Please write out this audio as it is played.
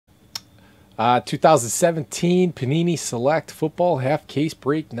2017 Panini Select Football Half Case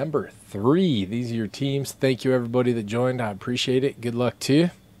Break number 3. These are your teams. Thank you, everybody that joined. I appreciate it. Good luck to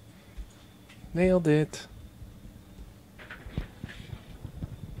you. Nailed it.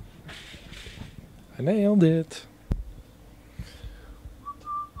 I nailed it.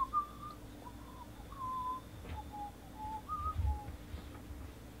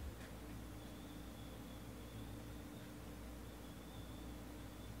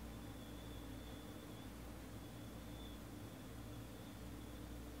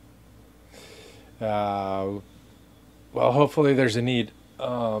 Well, hopefully there's a need.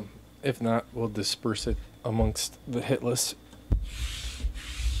 If not, we'll disperse it amongst the hit list.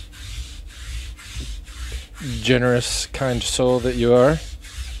 Generous, kind soul that you are.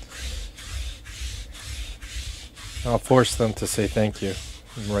 I'll force them to say thank you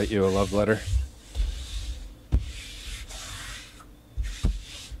and write you a love letter.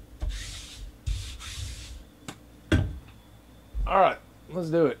 All right, let's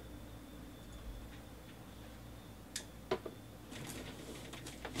do it.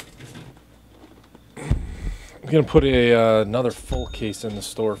 I'm going to put another full case in the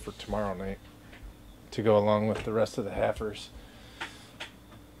store for tomorrow night to go along with the rest of the halfers.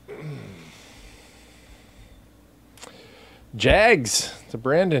 Jags to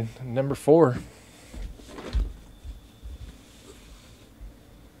Brandon, number 4.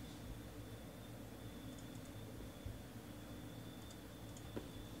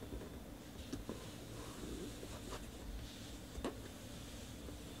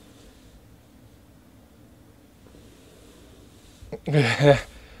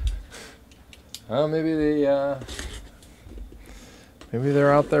 Well, maybe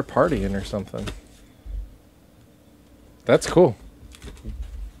they're out there partying or something. That's cool.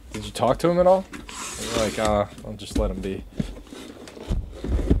 Did you talk to him at all? You're like, I'll just let him be.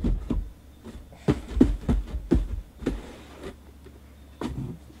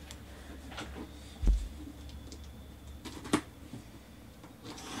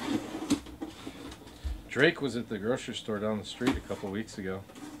 Drake was at the grocery store down the street a couple weeks ago,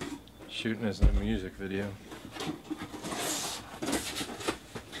 shooting his new music video.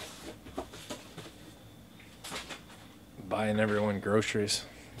 Buying everyone groceries.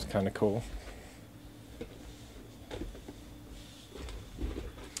 It's kind of cool.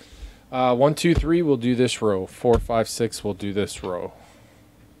 1, 2, 3, we'll do this row. 4, 5, 6, we'll do this row.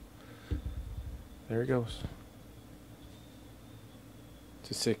 There it goes.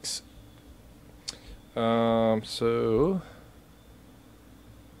 To 6. So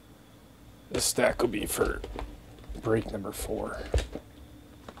this stack will be for break number 4.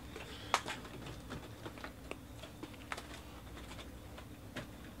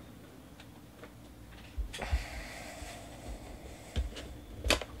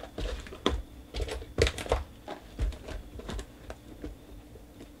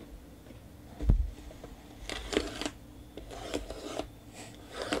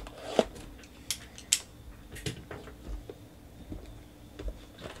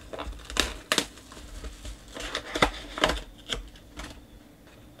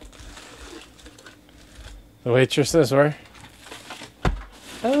 The waitress is where?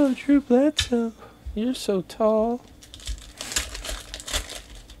 Oh, Drew Bledsoe, you're so tall.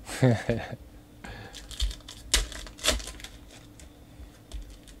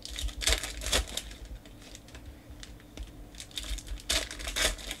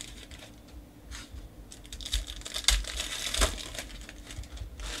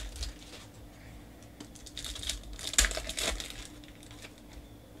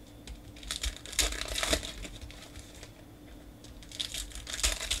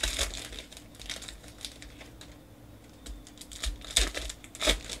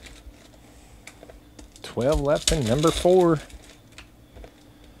 12 left in number 4.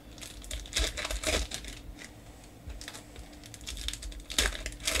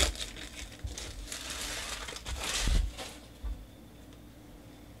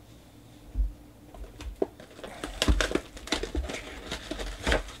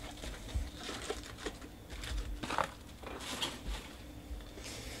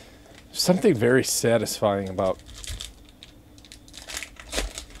 Something very satisfying about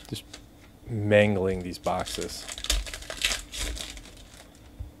just mangling these boxes.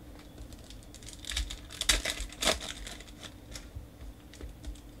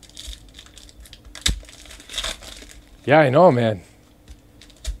 Yeah, I know, man.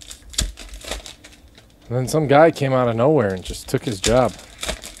 And then some guy came out of nowhere and just took his job.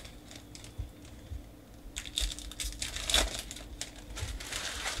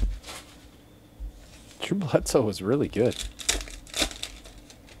 Drew Bledsoe was really good.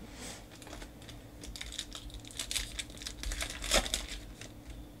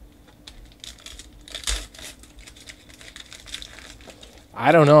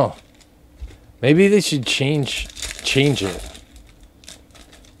 I don't know. Maybe they should change it.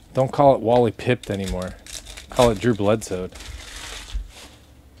 Don't call it Wally Pipped anymore. Call it Drew Bledsoe.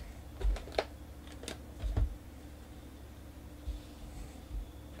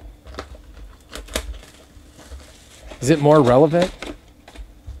 Is it more relevant?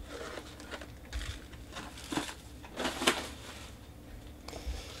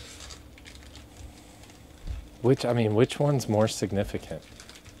 Which one's more significant?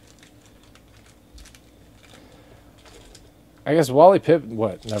 I guess Wally Pipp,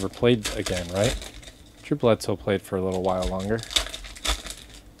 never played again, right? Drew Bledsoe played for a little while longer.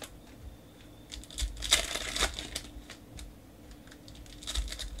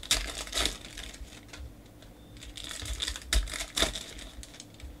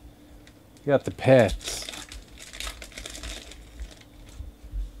 You got the Pats.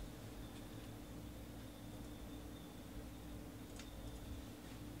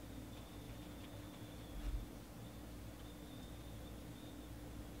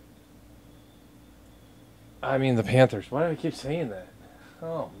 The Panthers. Why do I keep saying that?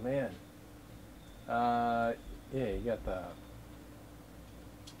 Oh, man. Yeah, you got the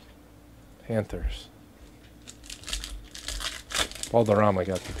Panthers. Balderrama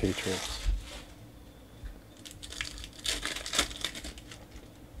got the Patriots.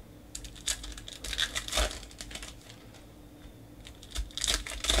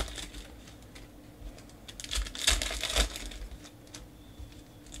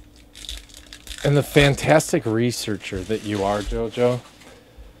 And the fantastic researcher that you are, JoJo,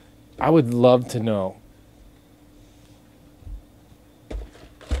 I would love to know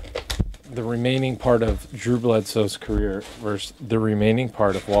the remaining part of Drew Bledsoe's career versus the remaining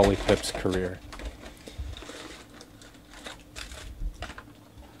part of Wally Pipp's career.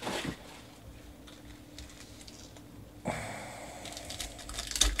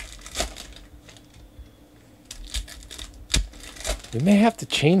 We may have to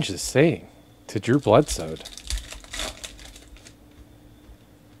change the saying to Drew Bledsoe.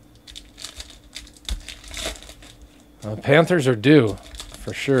 The Panthers are due,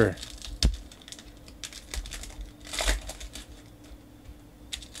 for sure.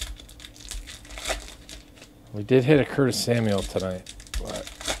 We did hit a Curtis Samuel tonight, but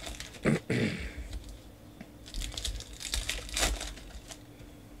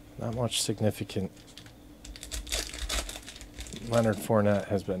not much significant. Leonard Fournette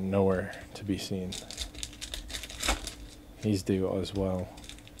has been nowhere to be seen. He's due as well.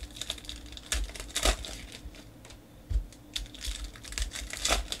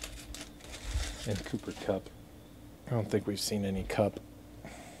 And Cooper Kupp. I don't think we've seen any Kupp.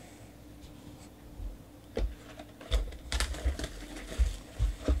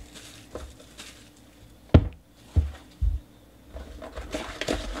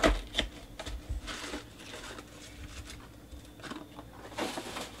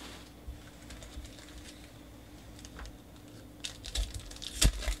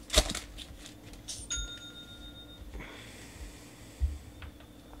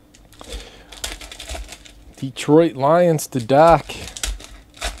 Detroit Lions to Doc.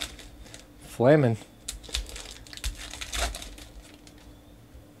 Flamin'.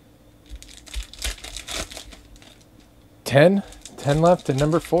 10 left and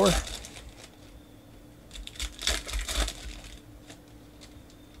number 4.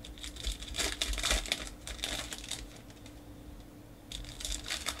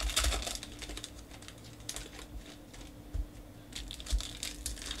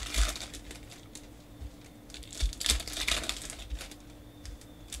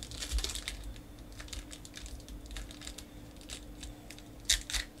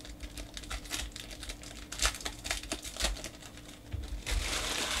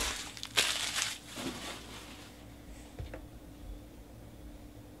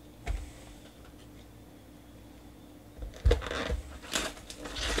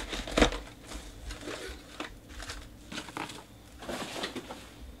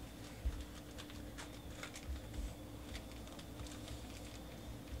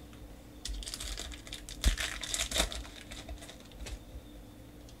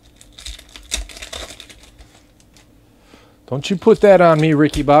 Don't you put that on me,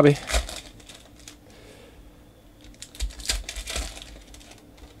 Ricky Bobby.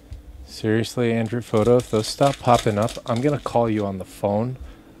 Seriously, Andrew Photo, if those stop popping up, I'm going to call you on the phone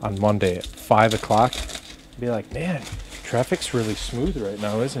on Monday at 5 o'clock. Be like, man, traffic's really smooth right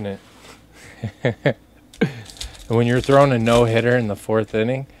now, isn't it? And when you're throwing a no-hitter in the 4th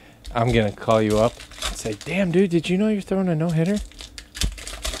inning, I'm going to call you up and say, damn, dude, did you know you're throwing a no-hitter?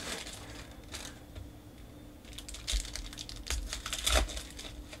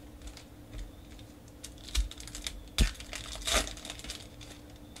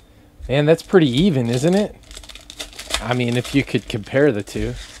 Man, that's pretty even, isn't it? I mean, if you could compare the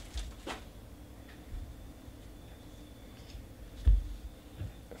two.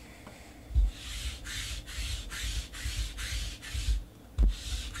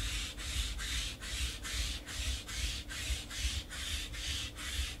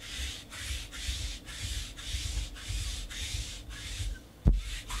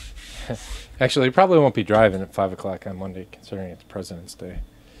 Actually, he probably won't be driving at 5 o'clock on Monday, considering it's President's Day.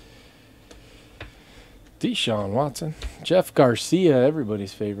 Deshaun Watson. Jeff Garcia,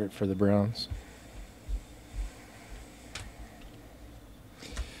 everybody's favorite for the Browns.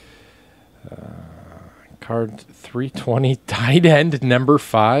 Card 320, tight end number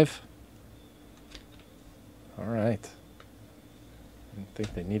 5. All right. I didn't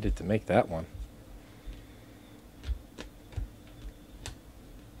think they needed to make that one.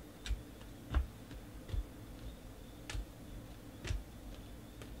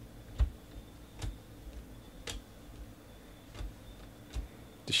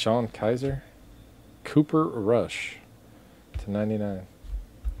 Deshaun Kaiser, Cooper Rush /99.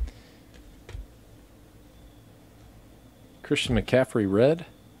 Christian McCaffrey red,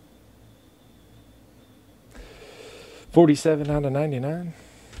 47/99.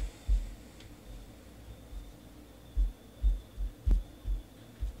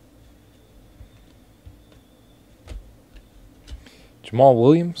 Jamal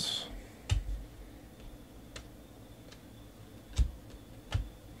Williams.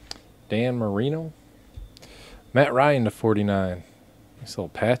 Dan Marino. Matt Ryan /49. Nice little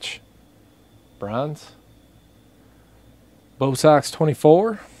patch. Bronze. Bo Sox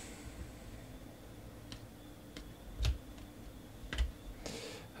 24.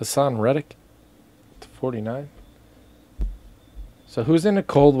 Hassan Reddick /49. So who's in a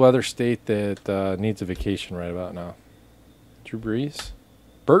cold weather state that needs a vacation right about now? Drew Brees.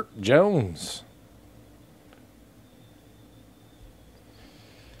 Burt Jones.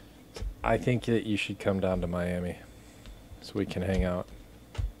 I think that you should come down to Miami so we can hang out.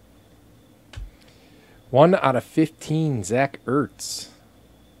 1/15, Zach Ertz.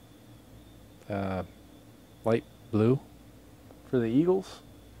 Light blue for the Eagles.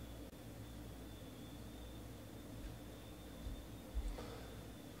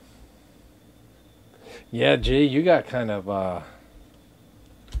 Yeah, Jay, you got kind of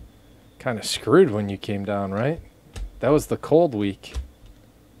screwed when you came down, right? That was the cold week.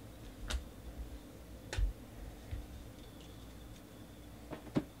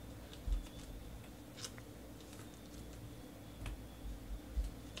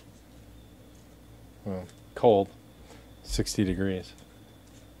 Well, cold, 60 degrees.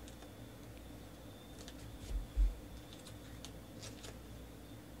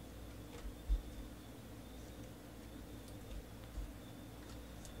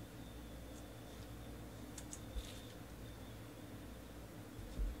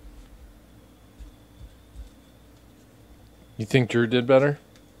 You think Drew did better?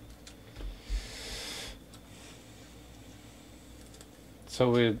 So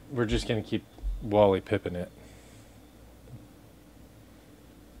we're just going to keep Wally Pippin it.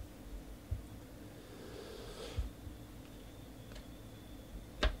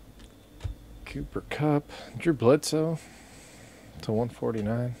 Cooper Kupp. Drew Bledsoe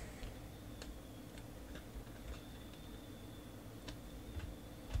 /149.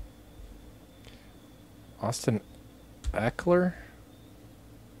 Austin Eckler.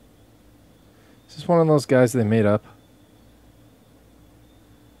 Is this one of those guys they made up?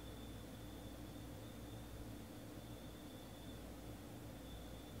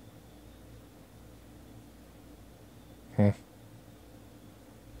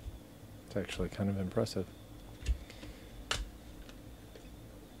 It's actually kind of impressive.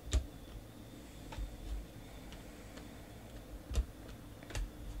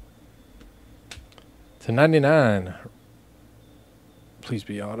 /99. Please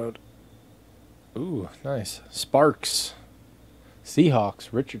be autoed. Ooh, nice. Sparks.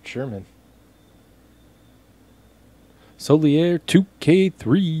 Seahawks, Richard Sherman. Solier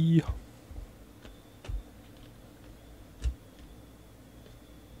 2K3.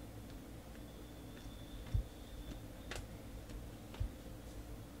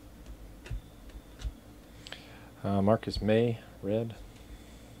 Marcus May, red.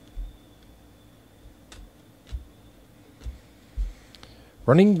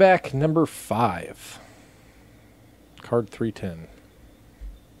 Running back number 5. Card 310.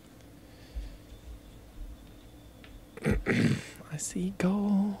 I see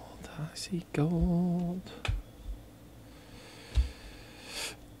gold. I see gold.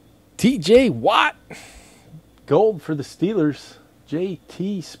 TJ Watt. Gold for the Steelers.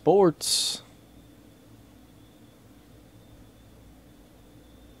 JT Sports.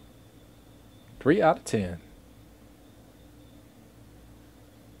 Three out of 10.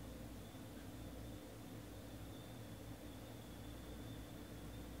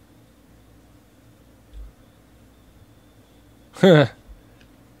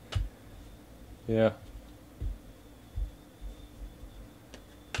 Yeah.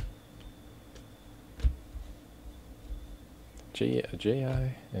 A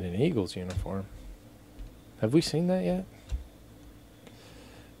J.I. in an Eagles uniform. Have we seen that yet?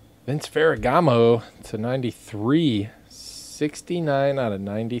 Vince Ferragamo to 93. 69 out of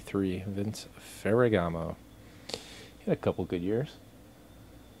 93. Vince Ferragamo. He had a couple good years.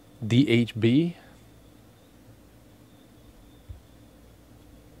 DHB.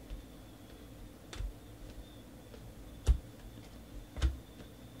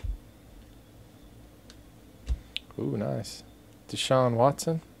 Ooh, nice. Deshaun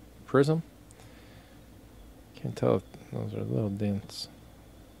Watson, Prism. Can't tell if those are little dents.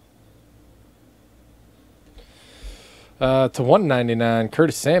 To 199,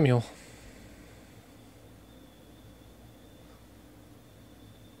 Curtis Samuel.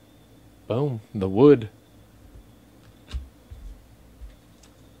 Boom, the wood.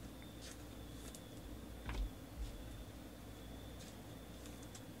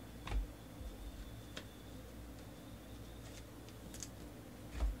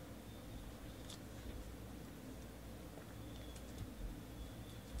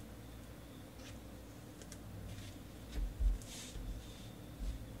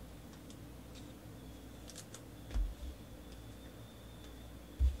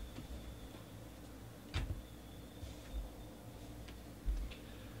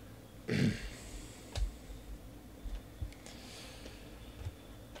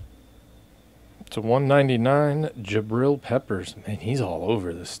 To 199, Jabril Peppers. Man, he's all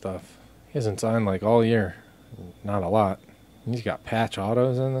over this stuff. He hasn't signed like all year. Not a lot. He's got patch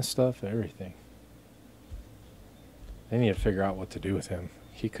autos and this stuff, everything. They need to figure out what to do with him.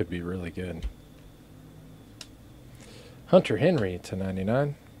 He could be really good. Hunter Henry to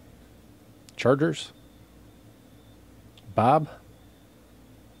 99. Chargers. Bob.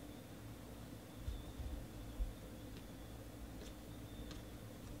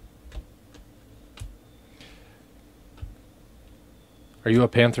 Are you a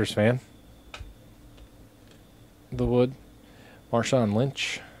Panthers fan? The wood. Marshawn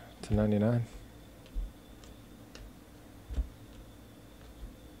Lynch to 99.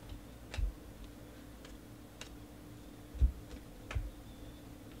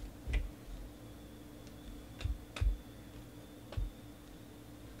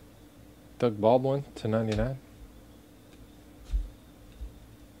 Doug Baldwin to 99.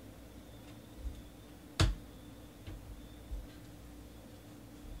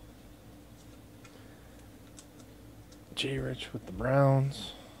 J. Rich with the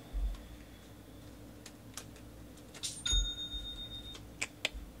Browns.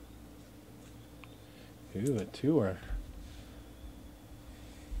 Ooh, a tour.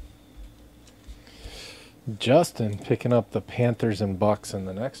 Justin picking up the Panthers and Bucks in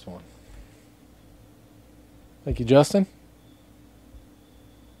the next one. Thank you, Justin.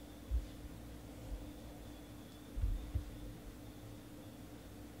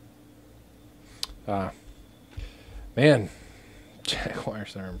 Man,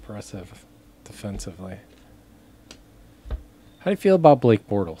 Jaguars are impressive defensively. How do you feel about Blake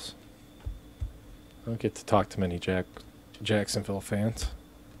Bortles? I don't get to talk to many Jacksonville fans.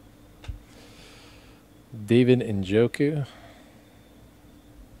 David Njoku.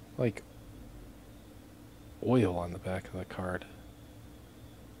 Like oil on the back of the card.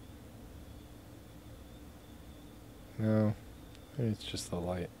 No, maybe it's just the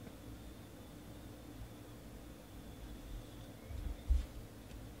light.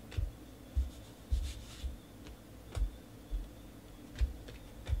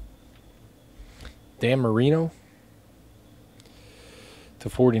 Dan Marino to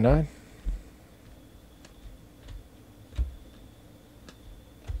 49.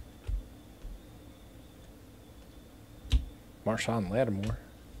 Marshawn Lattimore.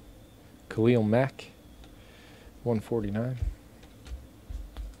 Khalil Mack, 149.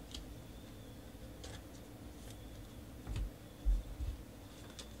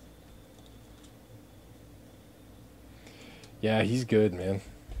 Yeah, he's good, man.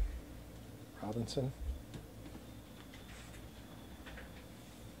 Robinson.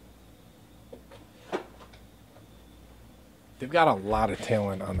 They've got a lot of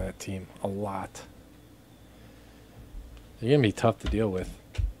talent on that team. A lot. They're going to be tough to deal with.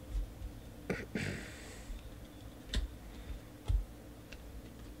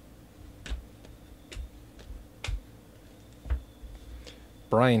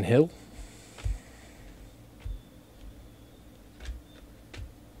 Brian Hill.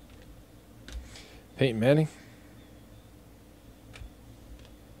 Peyton Manning.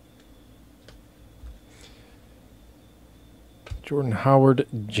 Jordan Howard,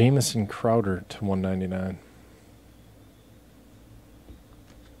 Jamison Crowder to 199.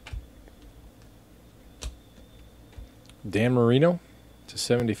 Dan Marino to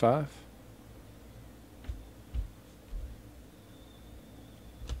 75.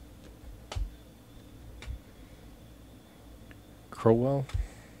 Crowell.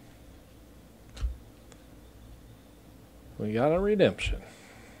 We got a redemption.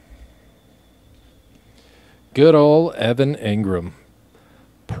 Good old Evan Ingram.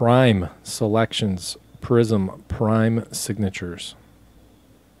 Prime Selections Prism Prime Signatures.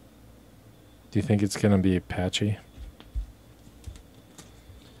 Do you think it's going to be patchy?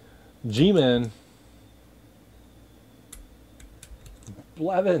 G-Man.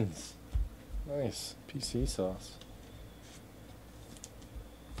 Blevins. Nice. PC sauce.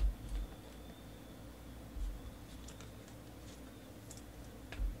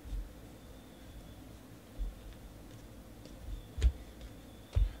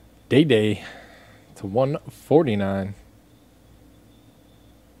 Day to 149.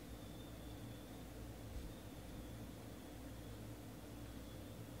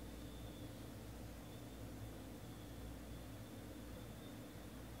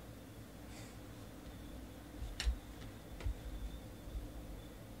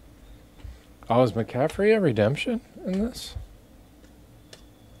 Oh, is McCaffrey a redemption in this?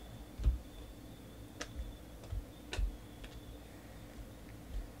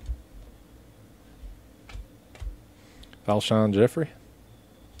 Alshon Jeffrey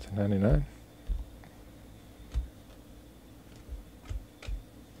to 99.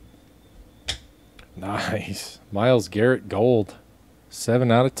 Nice. Myles Garrett Gold. 7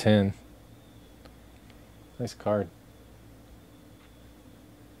 out of 10. Nice card.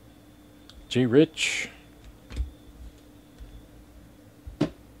 G. Rich.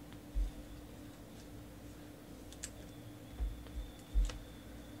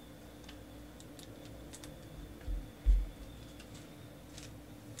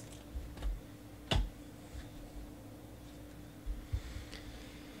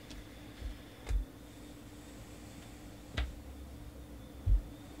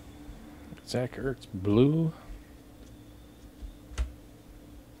 Zach Ertz blue.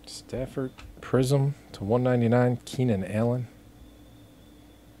 Stafford Prism to 199. Keenan Allen.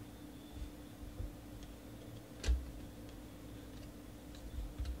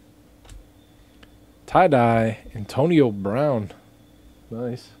 Tie-dye Antonio Brown.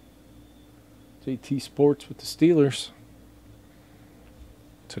 Nice. JT Sports with the Steelers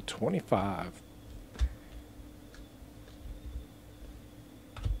to 25.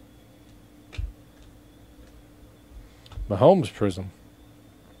 Mahomes Prism.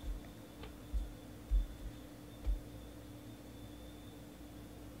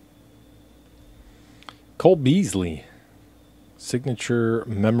 Cole Beasley. Signature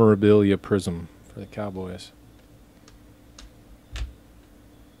Memorabilia Prism for the Cowboys.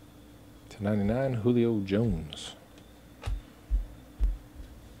 To 99, Julio Jones.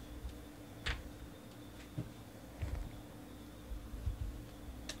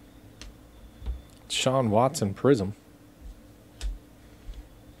 Sean Watson Prism.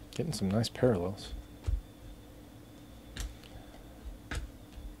 Getting some nice parallels.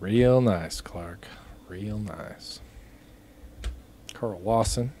 Real nice, Clark. Real nice. Carl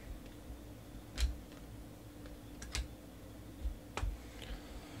Lawson.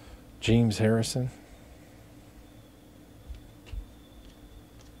 James Harrison.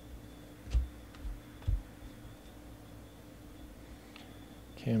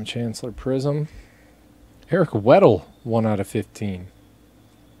 Cam Chancellor Prism. Eric Weddle, 1 out of 15.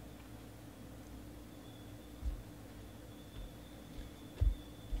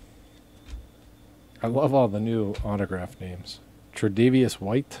 I love all the new autograph names. Tre'Davious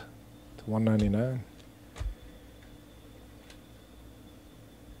White to 199.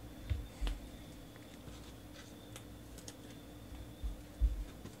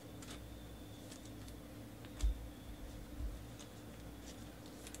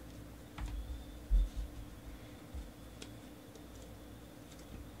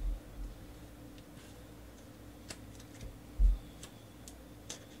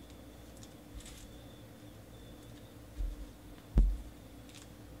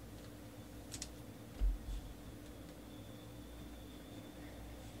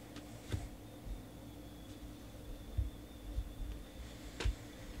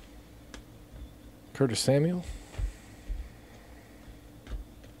 Curtis Samuel.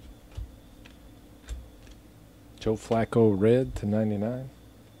 Joe Flacco red to 99.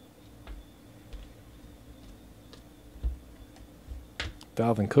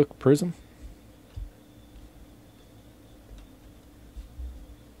 Dalvin Cook prism.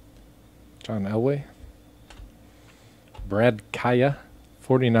 John Elway. Brad Kaya,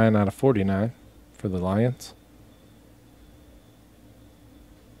 49 out of 49 for the Lions.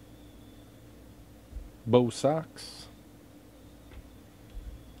 Bo Sox.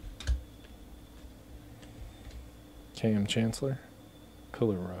 Cam Chancellor.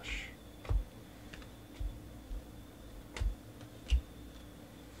 Color Rush.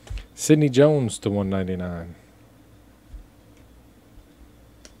 Sidney Jones to 199.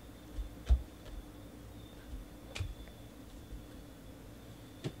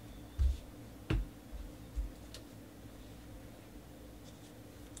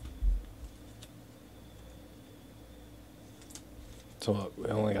 So we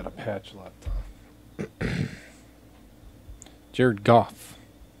only got a patch left. Jared Goff.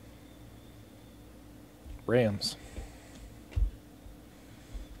 Rams.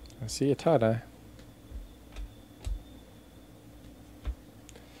 I see a tie-dye.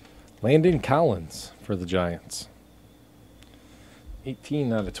 Landon Collins for the Giants.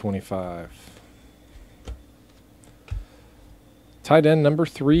 18 out of 25. Tight end number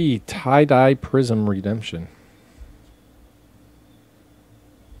 3, tie-dye prism redemption.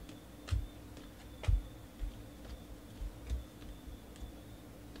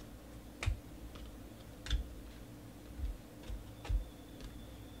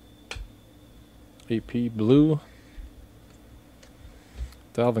 AP blue.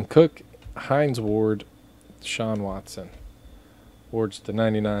 Dalvin Cook, Hines Ward, Sean Watson. Ward's to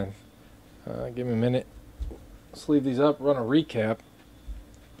 99. Give me a minute. Let's leave these up, run a recap.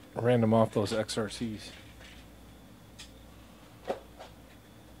 Random off those XRCs.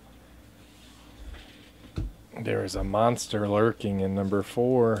 There is a monster lurking in number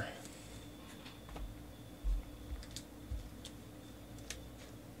 4.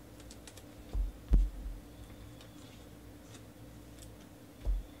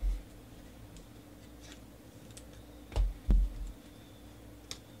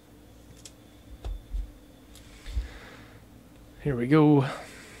 Here we go.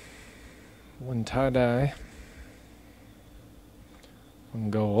 1 tie-dye.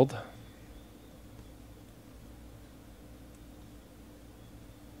 1 gold.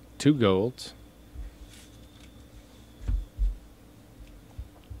 2 golds.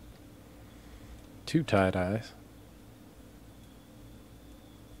 2 tie-dyes.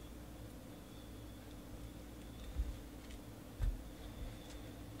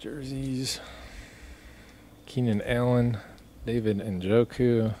 Jerseys. Keenan Allen. David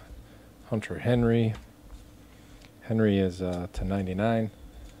Njoku, Hunter Henry. Henry is to 99.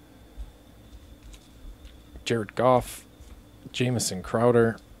 Jared Goff, Jamison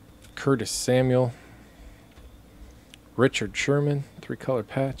Crowder, Curtis Samuel, Richard Sherman, 3-color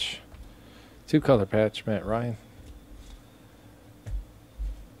patch, 2-color patch, Matt Ryan,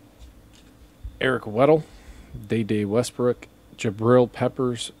 Eric Weddle, Day Westbrook, Jabril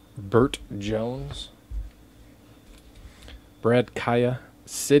Peppers, Burt Jones, Brad Kaya,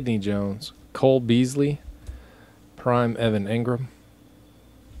 Sidney Jones, Cole Beasley, Prime Evan Ingram,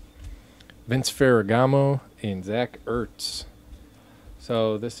 Vince Ferragamo, and Zach Ertz.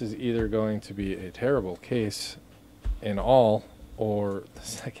 So this is either going to be a terrible case in all, or the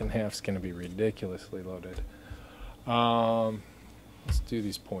second half's going to be ridiculously loaded. Let's do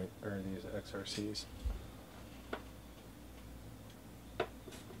these these XRCs.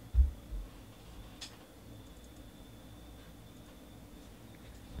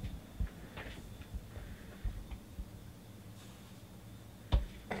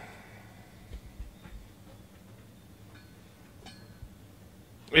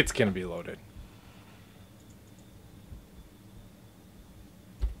 It's going to be loaded.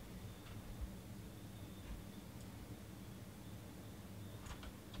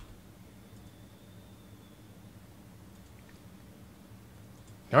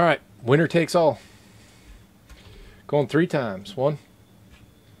 All right, winner takes all. Going 3 times. 1,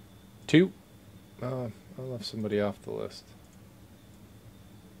 2. I left somebody off the list.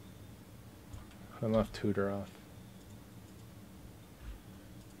 I left Tudor off.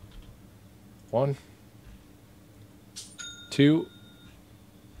 1, 2,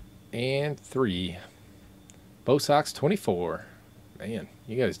 and 3. Bo Sox 24. Man,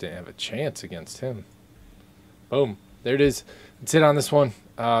 you guys didn't have a chance against him. Boom. There it is. That's it on this one.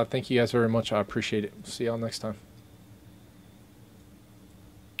 Thank you guys very much. I appreciate it. See y'all next time.